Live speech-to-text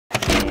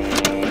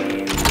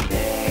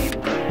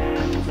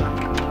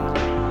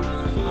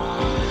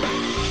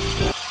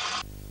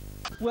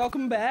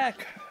Welcome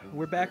back.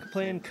 We're back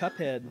playing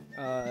Cuphead.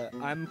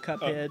 I'm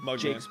Cuphead.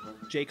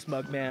 Jake's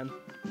Mugman.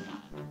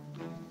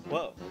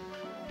 Whoa.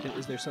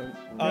 Is there some?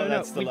 Oh,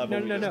 that's the level.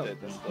 No.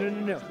 We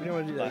don't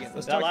want to do that again.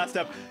 Let's talk. Last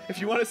episode.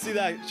 If you want to see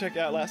that, check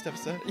out last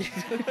episode.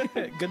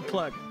 Good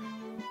plug.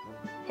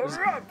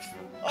 Harumph!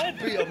 I'll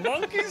be a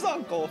monkey's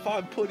uncle if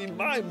I'm putting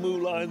my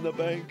moolah in the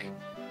bank.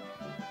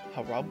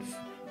 Harumph?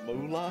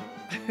 Moolah?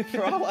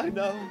 For all I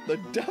know, the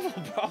devil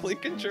probably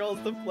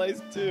controls the place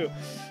too.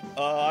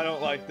 I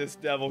don't like this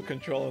devil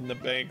controlling the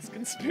bank's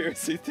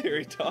conspiracy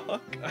theory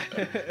talk.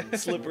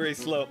 Slippery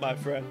slope, my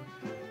friend.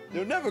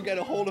 You'll never get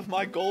a hold of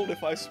my gold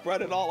if I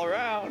spread it all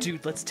around.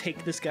 Dude, let's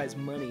take this guy's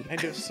money.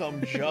 And if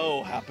some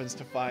Joe happens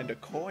to find a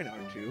coin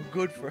or two,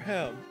 good for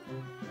him.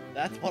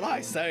 That's what I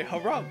say,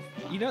 Harumph.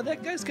 You know,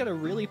 that guy's got a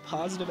really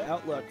positive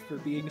outlook for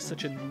being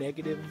such a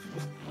negative,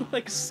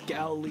 like,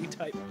 scowly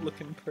type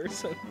looking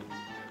person.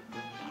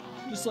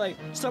 Just like,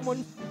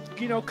 someone,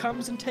 you know,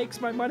 comes and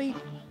takes my money,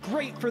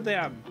 great for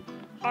them.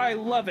 I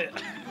love it.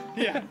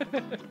 Yeah.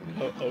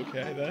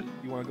 Okay, then.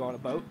 You want to go on a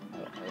boat?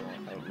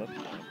 I would love to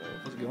go on a boat.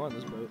 Let's go on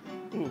this boat.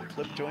 Ooh,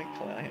 clip Joint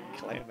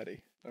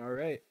Calamity. All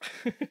right.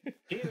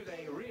 Here's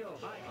a real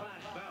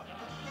high-class bout.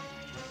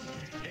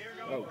 Here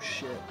goes. Oh,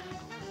 shit.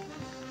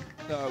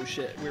 Oh,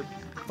 shit. We're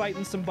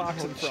fighting some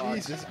boxing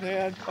frogs. Jesus,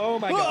 man. Oh,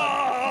 my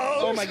God.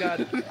 Oh, my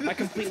God. I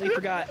completely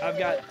forgot. I've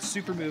got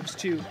super moves,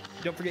 too.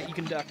 Don't forget you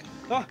can duck.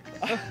 You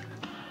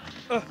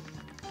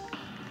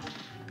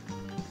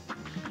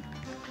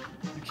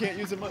can't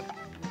use them.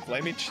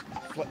 Flaming.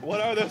 What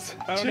are those?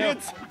 I don't know.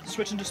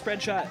 Switching to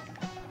spread shot.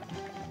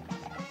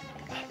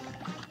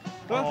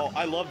 Oh,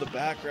 I love the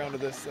background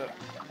of this.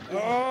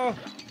 Oh!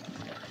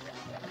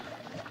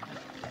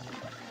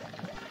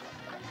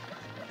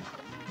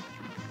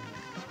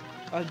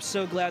 I'm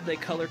so glad they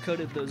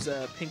color-coded those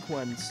pink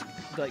ones.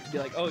 Like, to be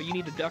like, oh, you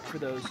need to duck for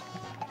those.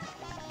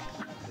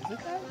 Is it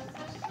that?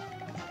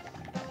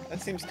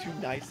 That seems too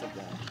nice of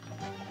them.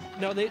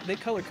 No, they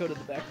color-coded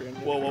the background.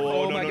 Whoa,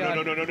 Oh no, my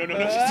God. no.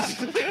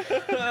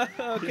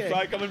 Okay. He's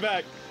probably coming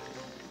back.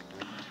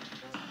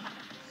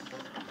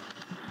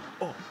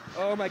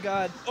 Oh my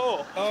God.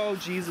 Oh,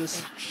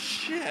 Jesus.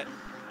 Shit.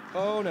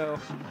 Oh, no.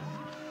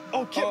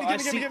 Oh, give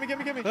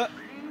me.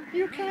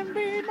 You can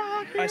be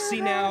my hero, I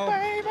see now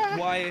baby.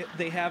 why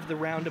they have the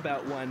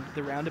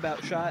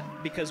roundabout shot,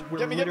 because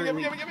we're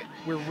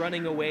we're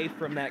running away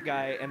from that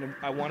guy, and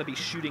I want to be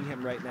shooting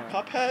him right now.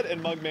 Cuphead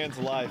and Mugman's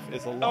life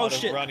is a lot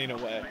of running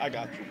away. I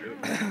got you, dude.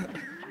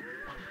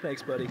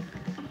 Thanks, buddy.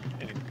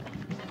 Okay.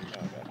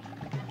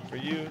 For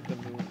you, the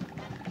moon.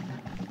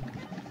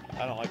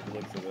 I don't like the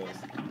looks of this.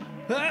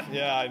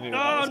 Yeah, I knew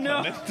that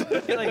was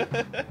coming.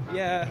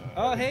 Yeah.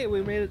 Oh, hey,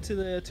 we made it to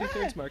the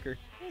 2/3 marker.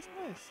 That's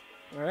nice.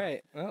 All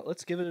right. Well,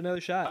 let's give it another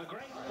shot. A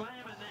great slam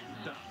and then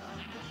some.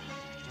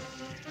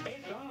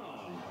 It's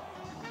on.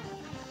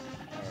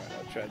 Alright,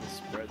 I'll try the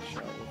spread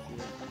shot with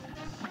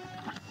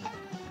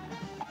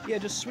you. Yeah,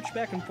 just switch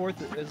back and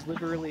forth as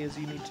liberally as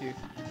you need to.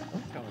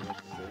 I'm telling you what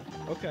to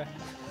do. Okay.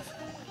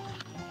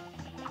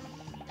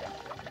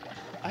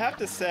 I have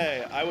to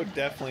say, I would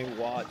definitely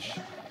watch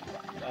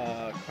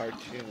a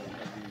cartoon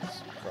of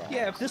these frogs.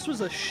 Yeah, if this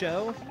was a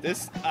show.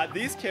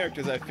 These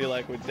characters, I feel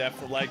like would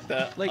definitely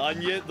like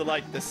onion,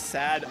 the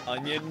sad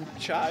onion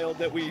child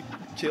that we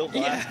killed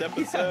last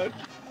episode.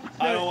 Yeah.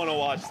 I don't want to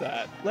watch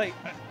that. Like,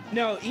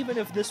 no, even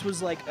if this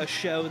was like a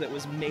show that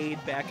was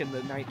made back in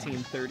the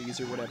 1930s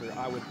or whatever,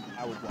 I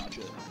would watch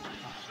it.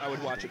 I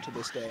would watch it to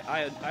this day.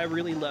 I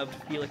really loved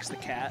Felix the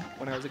Cat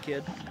when I was a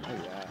kid. Oh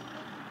yeah,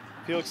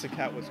 Felix the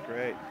Cat was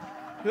great.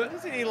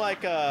 Isn't he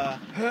like a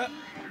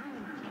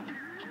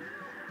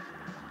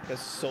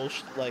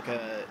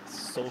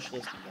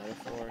socialist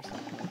metaphor or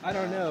something? I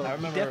don't know. I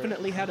remember, he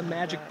definitely had a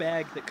magic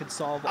bag that could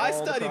solve all I the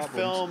studied problems.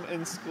 film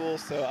in school,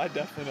 so I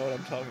definitely know what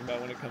I'm talking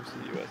about when it comes to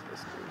U.S.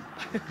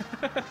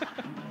 history.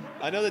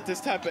 I know that this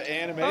type of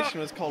animation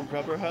was called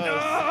rubber hose.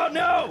 Oh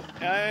no!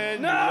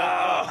 And No!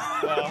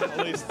 well, at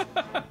least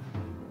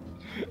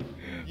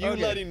you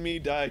letting me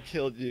die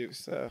killed you,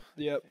 so.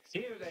 Yep.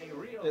 Here's a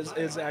real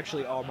Is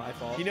actually all my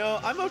fault. You know,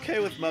 I'm okay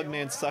with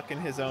Mugman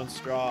sucking his own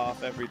straw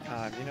off every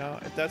time, you know?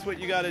 If that's what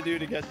you gotta do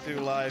to get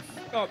through life,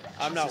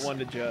 I'm not one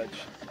to judge.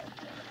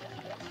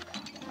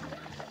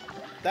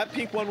 That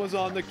pink one was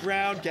on the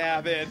ground,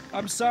 Gavin.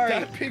 I'm sorry.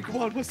 That pink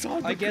one was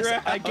on the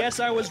ground. I guess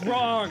I was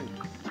wrong.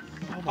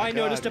 Oh my I God.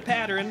 noticed a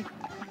pattern.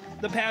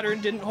 The pattern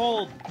didn't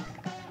hold.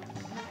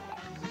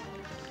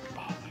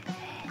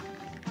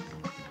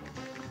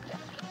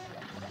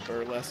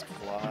 Burlesque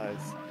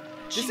flies.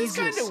 Jesus. This is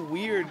kind of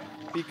weird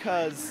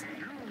because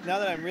now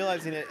that I'm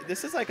realizing it,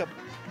 this is like a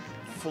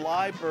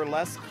fly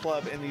burlesque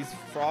club and these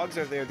frogs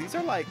are there. These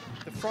are like,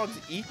 the frogs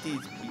eat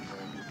these people.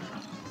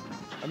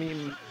 I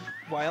mean,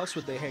 why else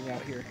would they hang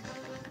out here?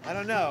 I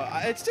don't know.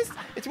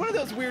 It's one of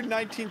those weird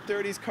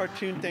 1930s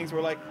cartoon things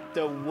where like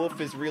the wolf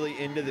is really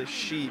into the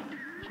sheep.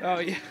 Oh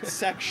yeah.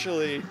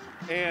 Sexually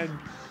and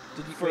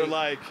wait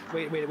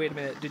a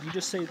minute. Did you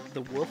just say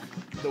the wolf?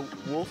 The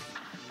wolf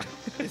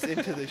is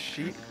into the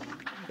sheep.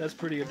 That's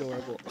pretty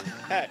adorable.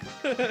 Hey.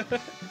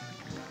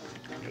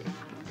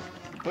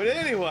 But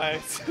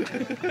anyways.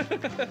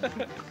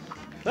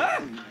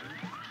 Ah!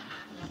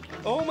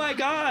 Oh my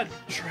god!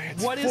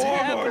 What is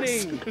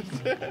happening?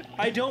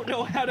 I don't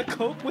know how to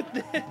cope with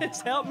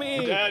this. Help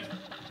me! Dead.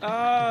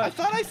 I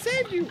thought I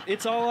saved you.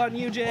 It's all on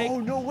you, Jake. Oh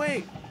no,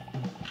 wait.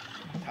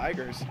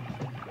 Tigers.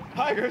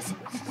 Tigers.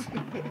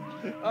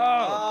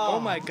 Oh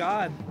my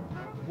god.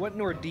 What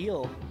an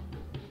ordeal.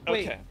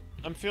 Wait, Okay.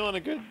 I'm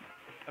feeling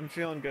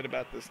good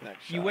about this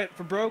next shot. you went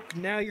for broke,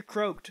 now you're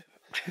croaked.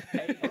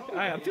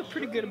 I feel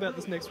pretty good about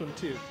this next one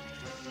too.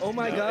 Oh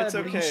my god, it's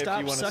okay will you if stop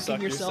you want to sucking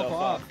suck yourself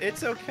off?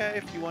 It's okay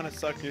if you want to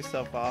suck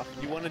yourself off.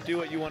 You want to do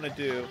what you want to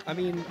do. I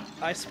mean,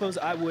 I suppose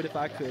I would if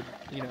I could,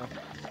 you know.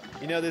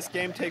 You know, this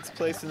game takes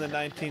place in the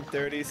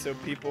 1930s, so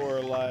people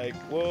are like,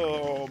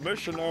 whoa,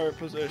 missionary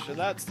position,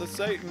 that's the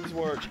Satan's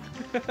work.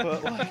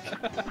 But,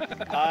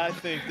 like, I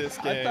think this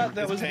game I thought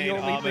that is was the paying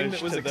only thing homage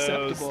that was to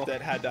acceptable. those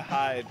that had to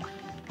hide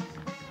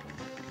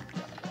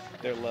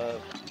their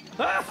love.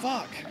 Ah!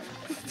 Fuck!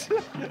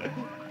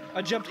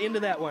 I jumped into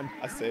that one.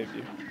 I saved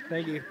you.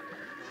 Thank you.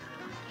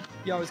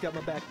 You always got my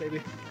back, baby.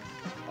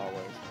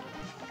 Always.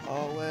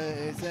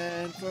 Always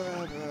and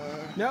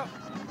forever. No.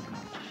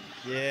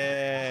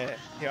 Yeah.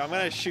 Here, I'm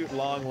gonna shoot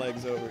long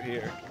legs over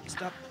here.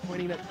 Stop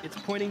pointing that. It's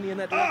pointing me in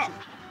that direction.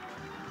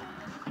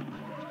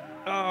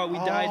 Oh, we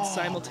died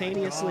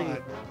simultaneously.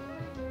 God.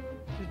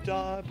 To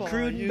die by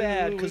Crude and you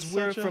bad, is 'cause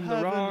we're such a from the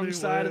wrong heavenly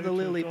side of way the to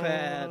lily die.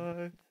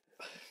 pad.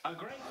 A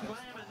great slam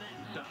and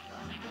then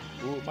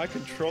some. Ooh, my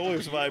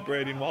controller's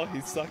vibrating while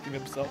he's sucking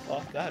himself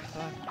off that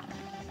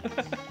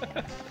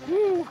time.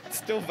 Woo, it's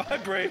still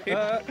vibrating.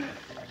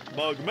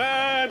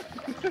 Mugman!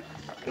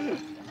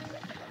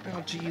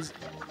 Oh, jeez.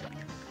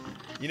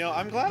 You know,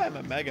 I'm glad I'm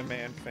a Mega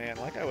Man fan.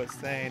 Like I was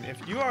saying,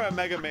 if you are a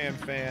Mega Man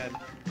fan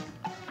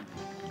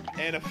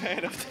and a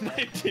fan of the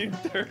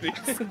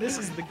 1930s, This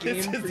is the game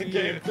this is for the you.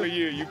 game for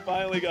you. You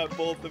finally got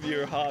both of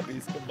your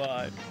hobbies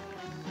combined.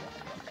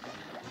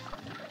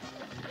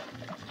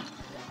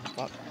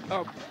 Fuck.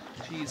 Oh,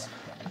 jeez.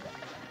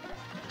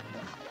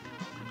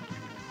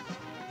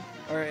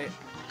 Alright.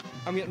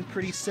 I'm getting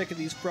pretty sick of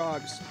these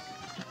frogs.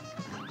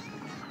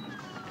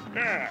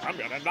 Yeah, I'm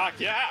gonna knock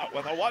you out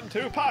with a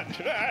 1-2 punch.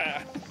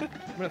 Yeah. I'm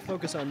gonna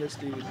focus on this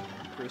dude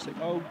for a sec.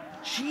 Oh,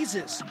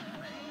 Jesus!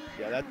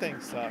 Yeah, that thing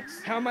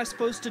sucks. How am I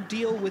supposed to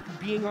deal with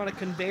being on a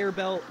conveyor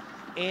belt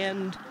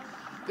and...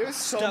 There's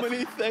so Stuff.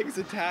 many things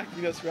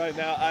attacking us right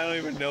now. I don't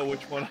even know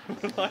which one I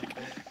would like.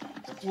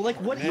 Well, like,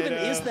 what even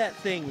Tomato. is that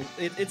thing?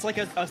 It's like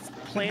a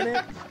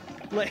planet?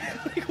 like,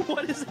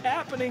 what is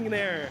happening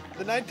there?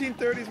 The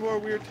 1930s were a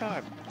weird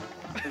time.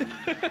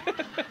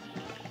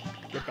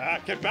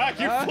 Get back,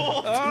 you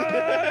fool!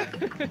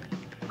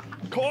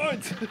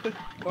 Coins!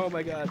 Oh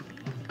my god.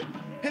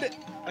 Hit it!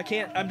 I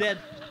can't. I'm dead.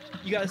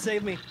 You gotta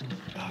save me.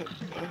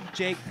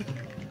 Jake,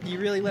 you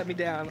really let me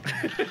down.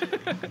 Fuck,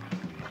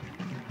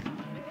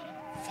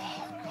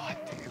 god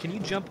damn. Can you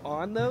jump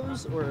on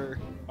those, or...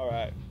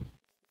 Alright.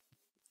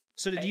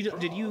 So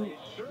did you,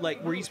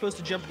 like, were you supposed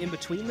to jump in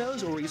between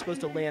those, or were you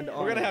supposed to land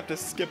on We're gonna it? have to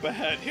skip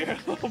ahead here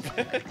a little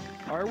bit.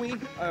 Are we?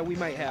 We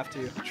might have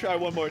to. Try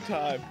one more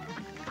time.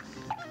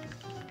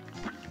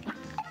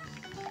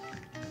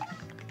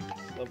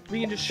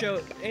 We can just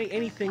show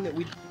anything that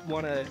we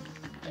want to,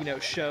 you know,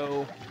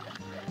 show.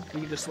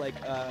 We can just, like,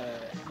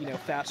 you know,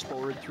 fast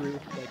forward through,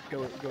 like,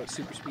 go at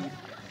super speed.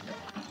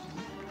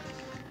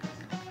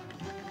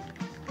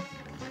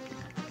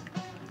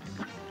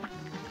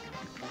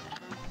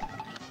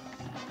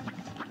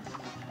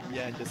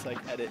 Yeah, and just like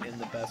edit in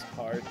the best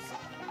parts.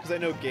 Because I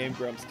know Game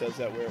Grumps does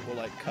that where it will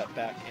like cut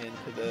back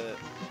into the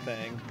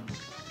thing.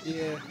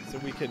 Yeah. So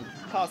we can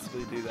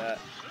possibly do that.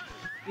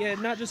 Yeah,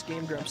 not just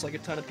Game Grumps, like a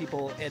ton of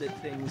people edit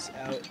things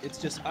out. It's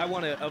just, I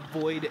want to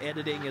avoid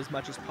editing as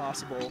much as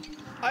possible.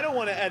 I don't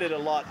want to edit a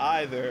lot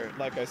either.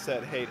 Like I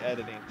said, hate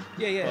editing.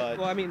 Yeah. But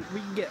Well, I mean, we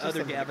can get just other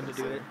something Gavin to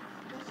do consider. it.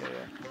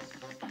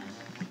 Yeah.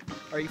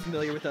 Are you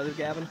familiar with other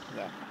Gavin?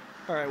 No.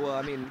 All right. Well,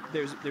 I mean,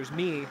 there's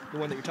me, the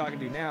one that you're talking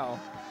to now,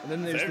 and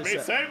then there's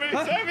this. Save me!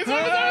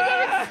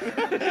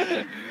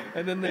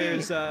 And then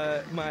there's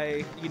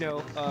my, you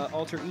know,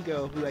 alter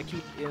ego who I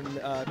keep in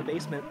the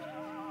basement.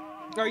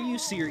 Are you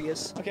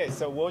serious? Okay,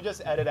 so we'll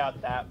just edit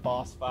out that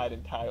boss fight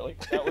entirely.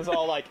 That was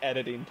all like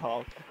editing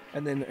talk.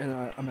 And then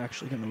I'm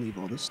actually gonna leave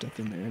all this stuff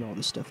in there, and all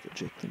the stuff that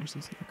Jake thinks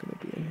is not gonna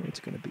be in here, it's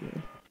gonna be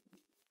in.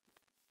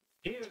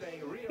 Here's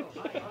a real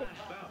high-class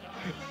bout.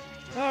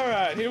 All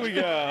right, here we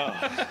go.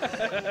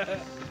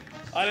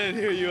 I didn't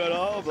hear you at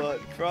all, but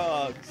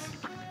frogs.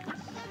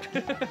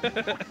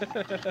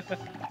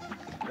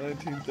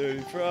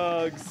 1930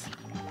 frogs.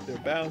 They're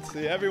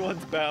bouncy.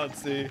 Everyone's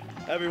bouncy.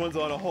 Everyone's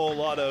on a whole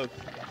lot of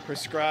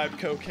prescribed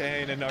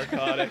cocaine and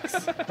narcotics.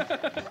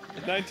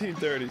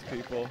 1930s,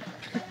 people.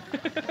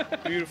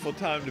 Beautiful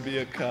time to be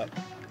a cup.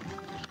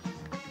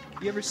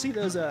 You ever see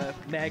those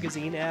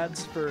magazine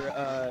ads for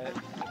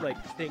like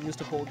things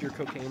to hold your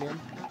cocaine in?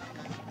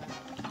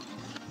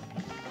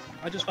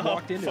 I just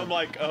walked into from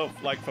them.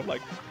 from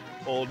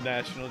old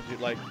National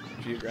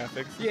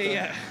Geographics. and Yeah, stuff.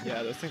 yeah.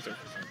 Yeah, those things are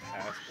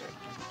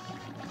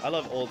fantastic. I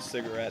love old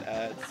cigarette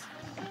ads.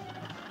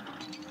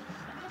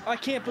 I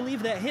can't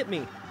believe that hit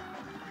me.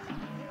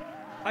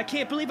 I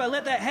can't believe I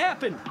let that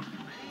happen.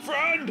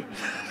 Friend!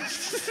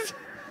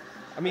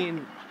 I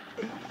mean,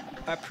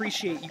 I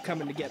appreciate you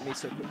coming to get me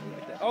so quickly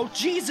like that. Oh,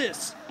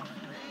 Jesus!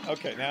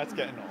 Okay, now it's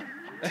getting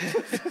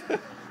old.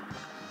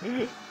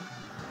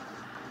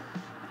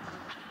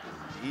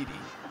 Edie.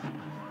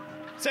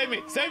 Save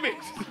me! Save me!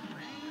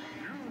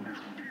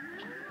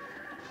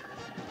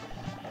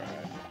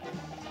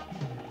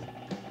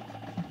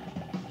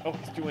 Oh,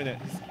 he's doing it.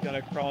 He's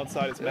gonna crawl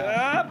inside his mouth.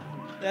 Ah,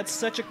 that's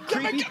such a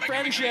creepy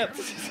friendship.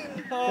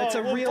 Oh, That's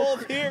a we're real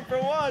both here for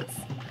once.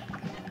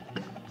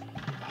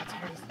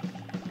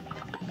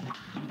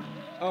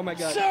 Oh my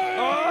god. Sir!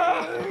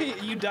 Oh,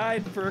 you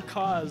died for a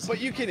cause. But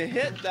you can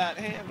hit that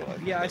handle.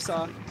 Yeah, I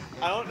saw.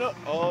 I don't know.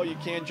 Oh, you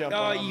can jump Oh,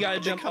 on them. you gotta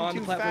But they jump come on the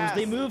too platforms. fast.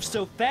 They move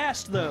so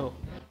fast, though.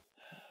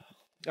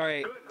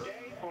 Alright.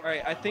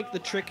 Alright, I think the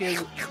trick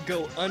is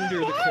go under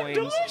the Ah, coins.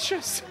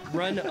 delicious!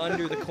 Run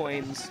under the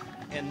coins,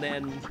 and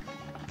then,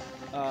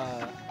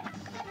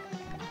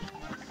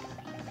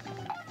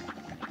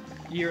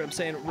 you hear what I'm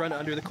saying? Run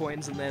under the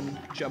coins and then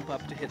jump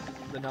up to hit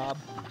the knob.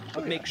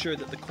 But make sure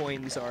that the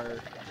coins are...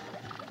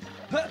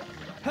 Huh!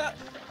 Huh!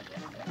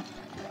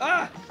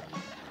 Ah!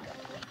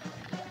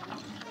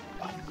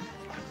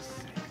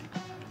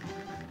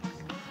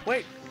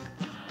 Wait.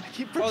 I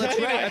keep Oh, that's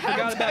pretending right. I have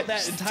forgot about that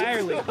stupid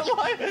entirely.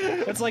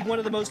 line. That's like one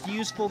of the most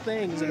useful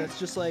things, and it's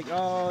just like,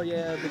 oh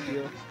yeah, big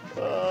deal.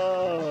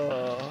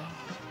 Oh.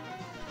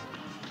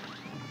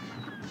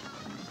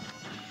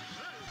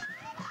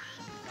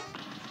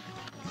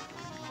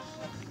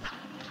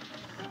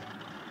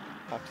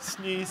 Have to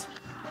sneeze.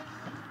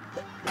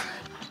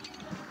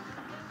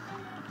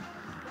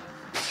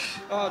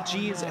 Oh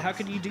jeez, how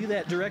could you do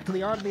that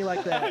directly on me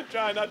like that? I'm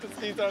trying not to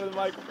sneeze out of the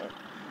microphone.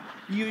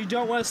 You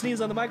don't want to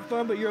sneeze on the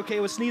microphone, but you're okay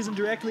with sneezing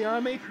directly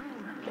on me?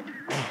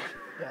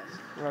 Yes.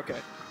 Okay.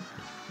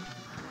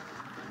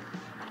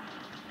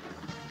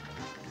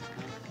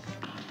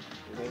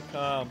 Here they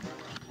come.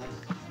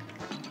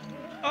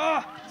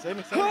 Ah! Save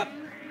me, save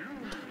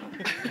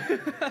me.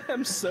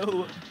 I'm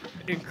so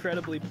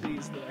incredibly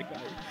pleased that I got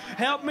you.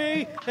 Help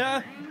me!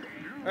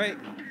 Alright.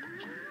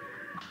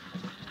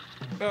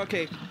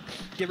 Okay.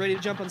 Get ready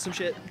to jump on some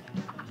shit.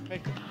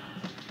 Make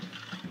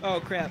Oh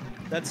crap.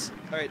 That's...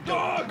 Alright,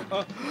 Dog!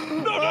 jump.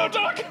 No,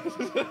 dog!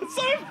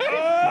 Save me!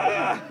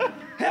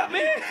 Help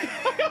me!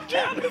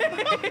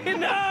 Help me!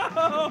 No!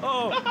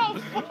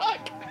 Oh,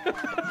 fuck!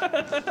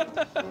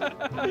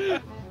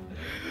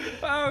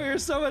 Oh, we were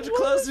so much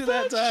closer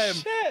that time.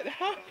 Shit!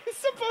 How are we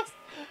supposed?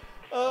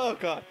 Oh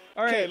god.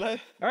 All right.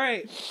 Okay, All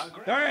right.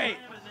 All right.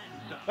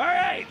 All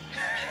right.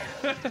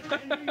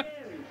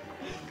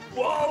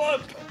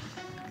 Walloped!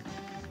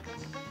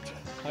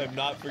 I am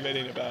not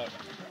forgetting about.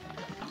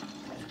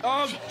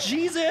 Oh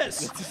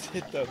Jesus! This is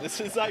it though. This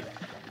is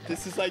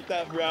like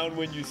that round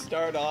when you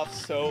start off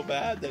so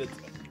bad that it's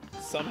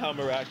somehow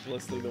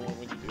miraculously the one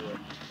when you do it.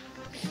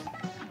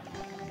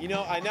 You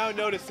know, I now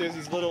notice there's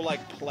these little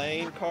like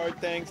playing card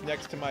things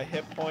next to my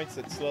hit points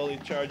that slowly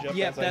charge up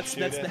Yep, as I that's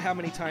shoot it. the how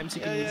many times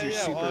you can use your Yeah.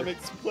 super. Well, I'm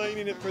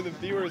explaining it for the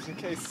viewers in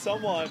case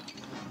someone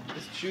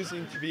is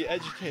choosing to be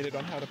educated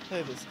on how to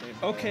play this game.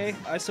 Okay,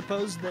 I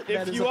suppose that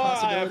If is you a are, I have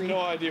possibility. no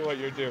idea what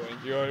you're doing.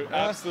 You're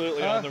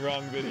absolutely on the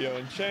wrong video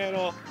and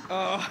channel.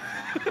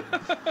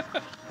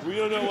 We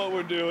don't know what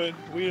we're doing.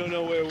 We don't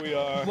know where we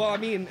are. Well, I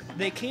mean,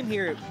 they came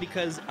here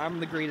because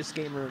I'm the greatest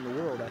gamer in the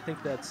world. I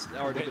think that's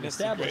already been Witness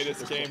the established.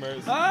 greatest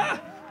gamers.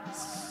 Ah!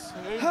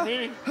 Save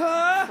me,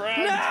 Ah!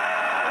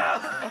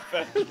 friend. No!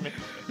 Fetch me.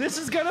 This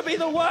is gonna be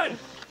the one.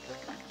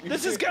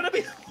 This is gonna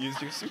be.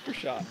 Use your super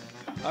shot.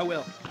 I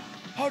will.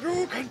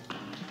 Hadouken!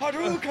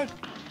 Hadouken!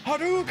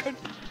 Hadouken!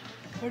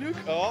 Hadouken!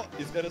 Oh,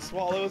 he's gonna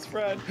swallow his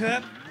friend.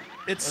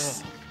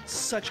 It's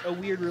such a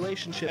weird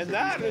relationship. And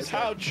that that these is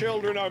guys how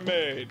children are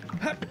made.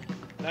 have.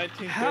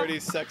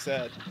 1930s sex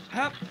ed.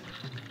 Hop.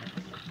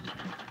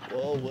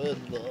 Well, when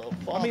the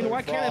father I mean,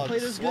 why can't I frog play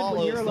this good when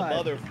swallows you're the alive?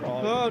 mother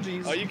frog. Oh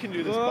jeez. Oh, you can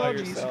do this Oh, by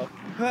jeez. yourself.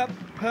 Hop,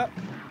 hop,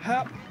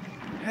 hop,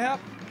 hop,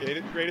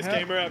 Greatest Yep.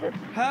 gamer ever.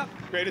 hop,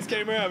 Greatest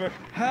gamer ever.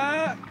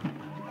 hop.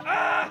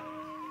 Ah!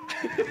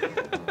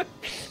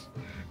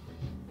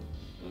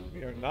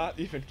 We are not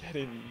even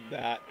getting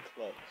that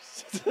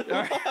close. A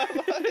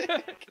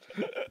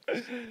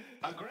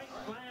great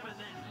slam and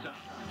then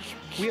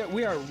some.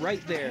 We are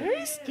right there.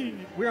 Tasty.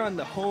 We're on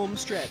the home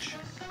stretch.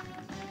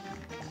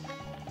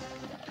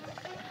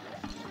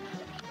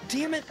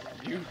 Damn it!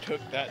 You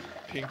took that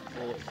pink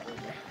bullet from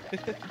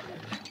me.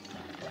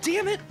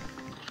 Damn it!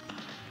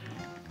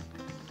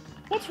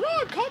 What's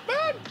wrong,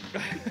 Cuphead?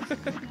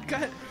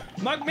 God,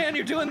 Mugman,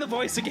 you're doing the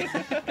voice again.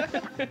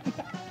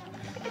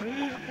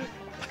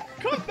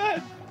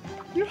 Cuphead!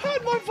 You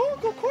had my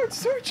vocal cord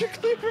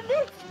surgically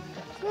removed.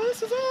 So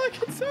this is all I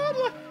can sound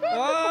like.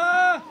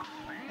 Ah!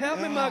 Help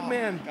me,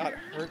 Mugman. God, it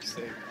hurts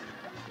it.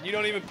 You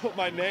don't even put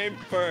my name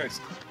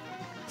first.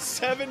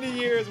 70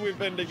 years we've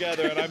been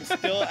together and I'm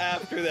still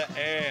after the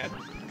and.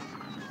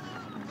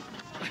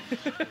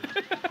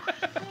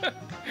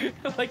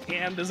 Like,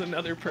 and is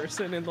another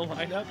person in the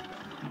lineup.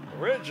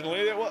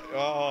 Originally, it was.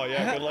 Oh,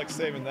 yeah, good luck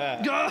saving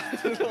that.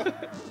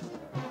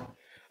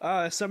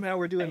 Somehow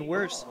we're doing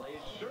worse.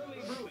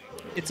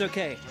 It's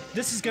okay.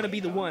 This is gonna be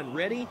the one.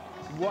 Ready?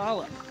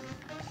 Wallop.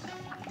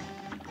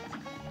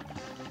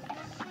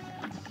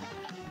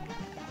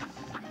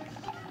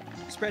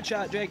 Spread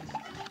shot, Jake.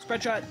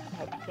 Spread shot.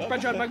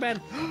 Spread shot,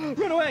 Mugman.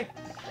 Run away.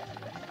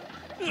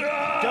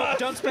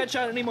 Don't spread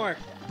shot anymore.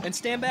 And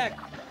stand back.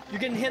 You're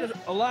getting hit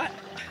a lot.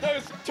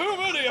 There's too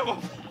many of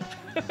them.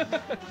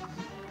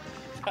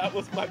 That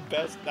was my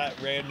best, that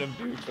random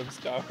dude from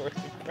Star Wars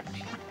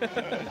impression.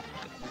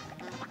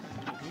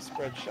 You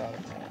spread shot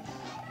him.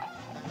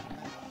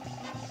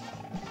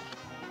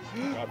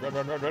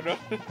 Run.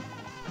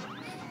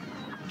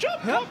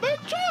 Jump, Cuphead,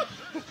 jump!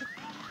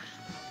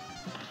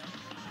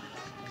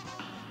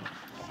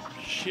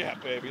 Yeah,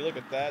 baby, look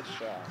at that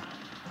shot.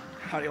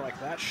 How do you like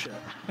that shit?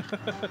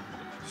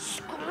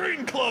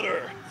 Screen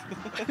clutter!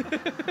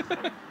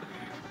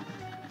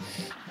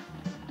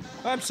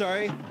 I'm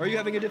sorry. Are you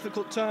having a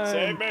difficult time?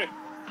 Save me!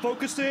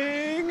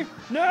 Focusing!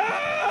 No!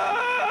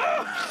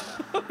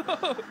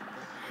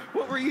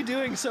 What were you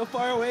doing so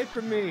far away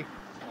from me?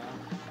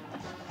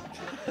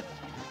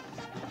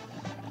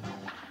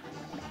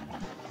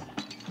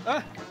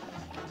 Ah!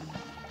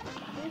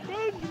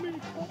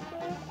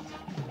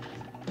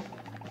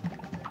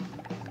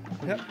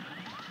 Yep.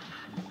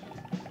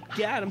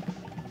 Got him.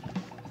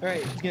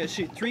 Alright, he's gonna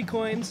shoot 3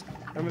 coins.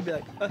 I'm gonna be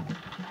like,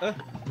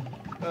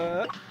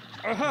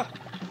 uh-huh.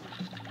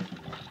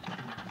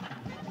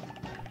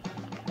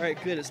 Alright,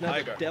 good, it's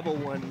not the devil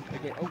one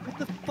again. Oh, what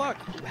the fuck?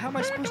 How am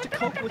I supposed to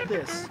cope with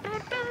this?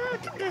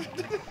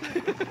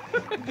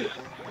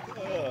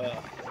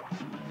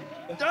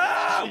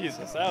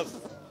 Jesus, that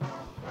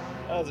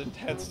was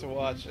intense to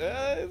watch.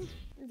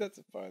 That's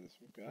the farthest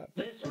we've got.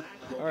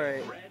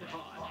 Alright.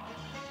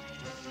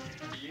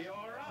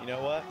 You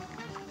know what?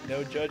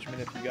 No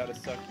judgment if you gotta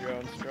suck your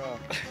own straw.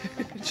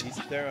 Each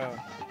their own.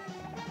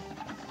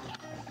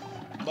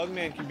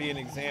 Mugman can be an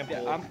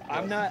example. Yeah,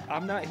 I'm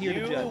not here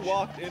to judge. You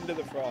walked into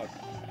the frog.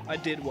 I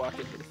did walk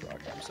into the frog,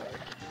 I'm sorry.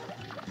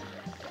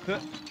 Huh.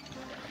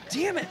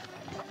 Damn it!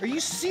 Are you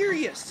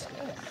serious?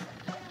 More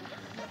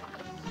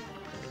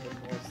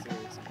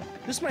serious.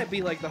 This might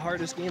be like the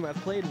hardest game I've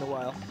played in a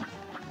while.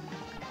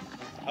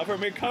 Cover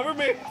me, cover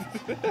me!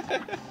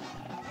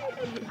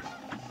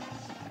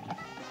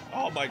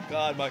 Oh my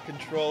god, my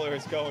controller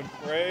is going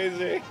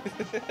crazy.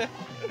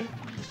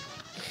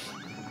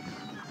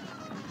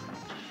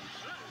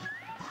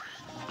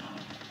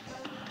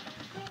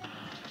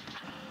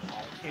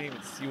 I can't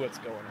even see what's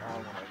going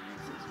on when I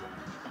use this one.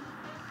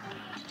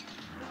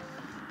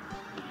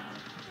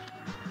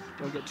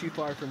 Don't get too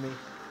far from me.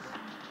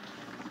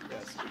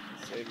 Yes, we can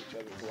save each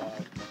other's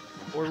lives.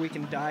 Or we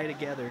can die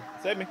together.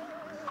 Save me.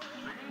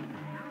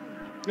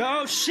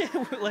 Oh shit!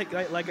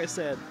 like I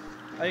said,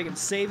 I can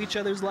save each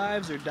other's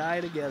lives or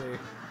die together.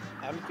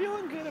 I'm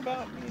feeling good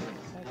about me.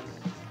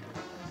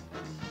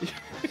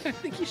 I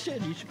think you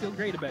should. You should feel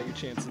great about your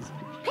chances.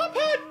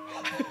 Cuphead!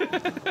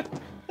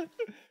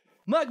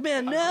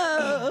 Mugman,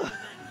 no!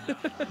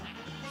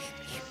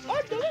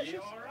 I'm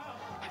delicious.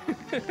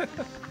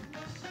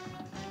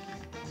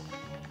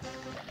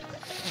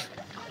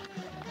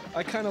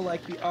 I kind of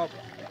like the oh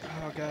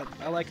god,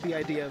 I like the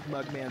idea of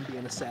Mugman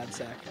being a sad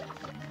sack.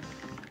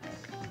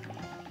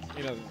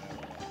 He doesn't have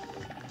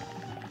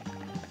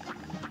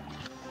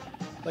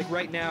Like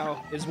right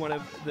now is one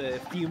of the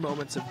few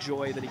moments of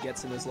joy that he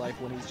gets in his life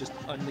when he's just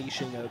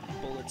unleashing a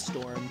bullet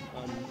storm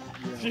on,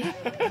 you know.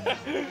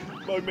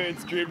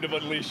 Mugman's dreamed of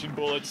unleashing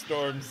bullet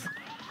storms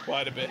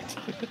quite a bit.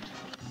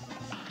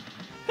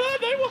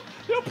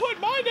 They'll put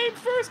my name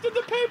first in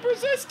the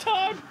papers this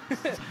time!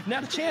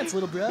 Not a chance,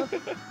 little bro.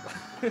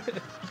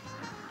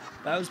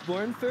 I was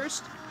born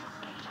first,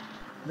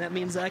 and that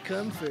means I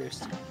come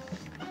first.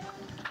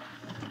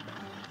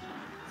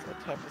 It's that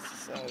type of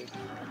society.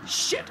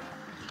 Shit!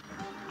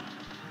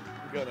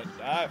 You're gonna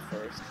die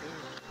first,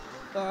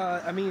 too.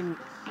 I mean,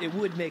 it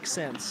would make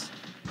sense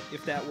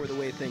if that were the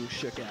way things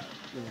shook out,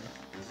 you know.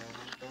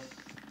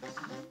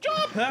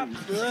 Jump!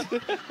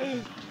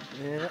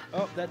 Yeah.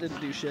 Oh, that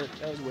didn't do shit.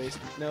 That was a waste.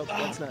 Nope,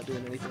 that's not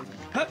doing anything.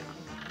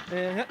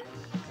 Yeah,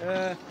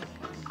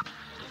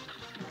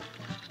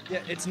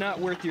 it's not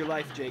worth your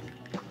life, Jake.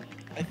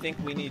 I think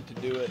we need to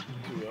do it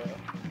to,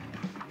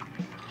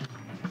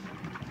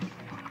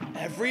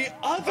 every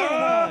other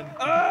one!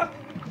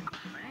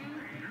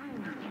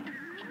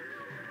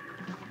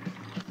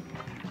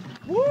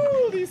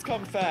 Woo! These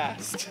come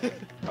fast.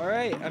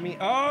 Alright, I mean,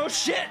 oh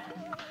shit!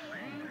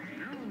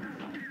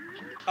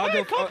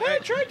 Hey,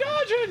 Cuphead, try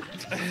dodging!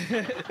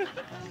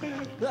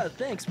 Oh,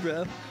 thanks,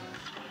 bro.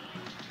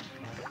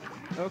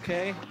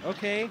 Okay.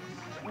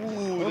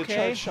 Ooh, the Okay.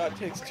 charge shot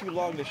takes too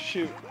long to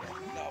shoot.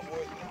 Not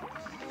worth it.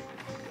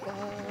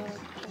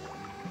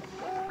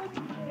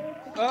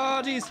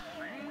 Oh, jeez.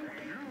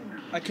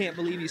 I can't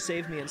believe you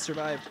saved me and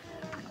survived.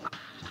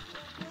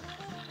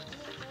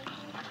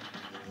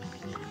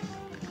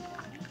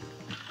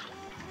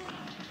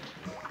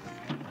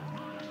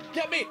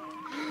 Get me!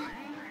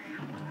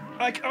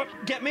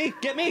 Get me!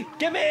 Get me!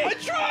 Get me! I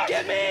tried!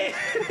 Get me!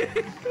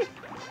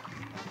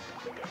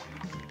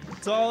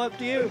 It's all up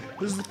to you.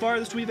 This is the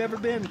farthest we've ever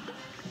been.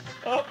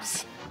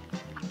 Oops.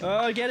 Oh,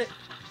 I get it.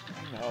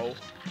 No.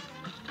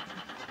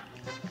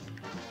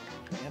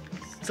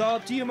 It's all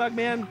up to you,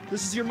 Mugman.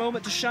 This is your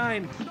moment to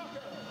shine.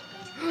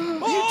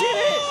 You did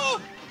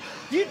it!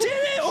 You did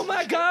it! Oh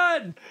my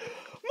god!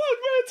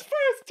 Mugman's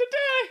first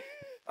today!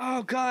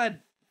 Oh god.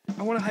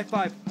 I want a high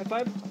five. High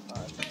five?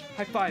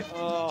 High five.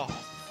 Oh,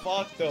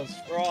 fuck those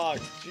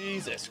frogs.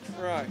 Jesus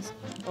Christ.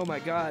 Oh my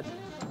god.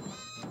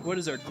 What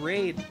is our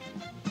grade?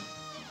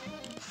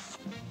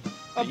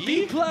 A B?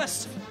 B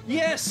plus!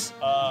 Yes!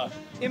 I like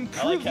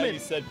Improvement! how you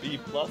said B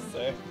plus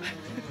there.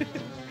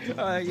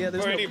 Yeah,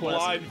 there's For no any plus.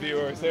 blind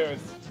viewers, there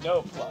is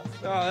no plus.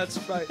 Oh, that's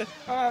right.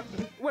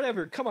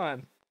 Whatever, come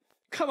on.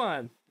 Come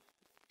on.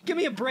 Give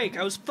me a break,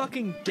 I was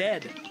fucking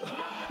dead.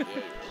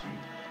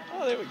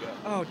 Oh, there we go.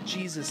 Oh,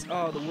 Jesus.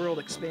 Oh, the world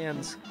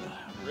expands.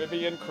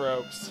 Ribby and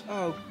Croaks.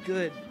 Oh,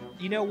 good.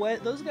 You know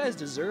what? Those guys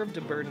deserve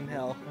to burn in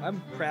hell.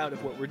 I'm proud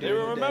of what we're They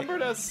doing were today.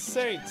 remembered as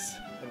saints,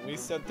 and we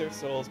sent their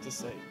souls to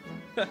Satan.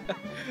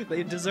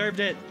 They deserved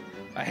it.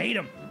 I hate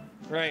them.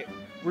 Right.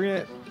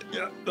 We're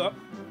gonna...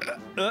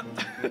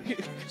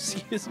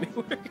 Excuse me.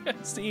 We're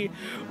gonna see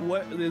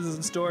what is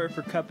in store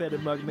for Cuphead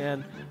and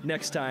Mugman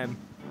next time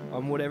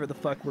on whatever the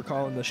fuck we're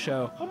calling the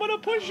show. I'm gonna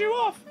push you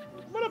off!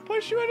 I'm gonna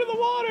push you into the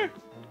water!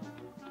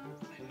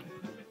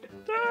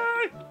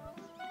 Die!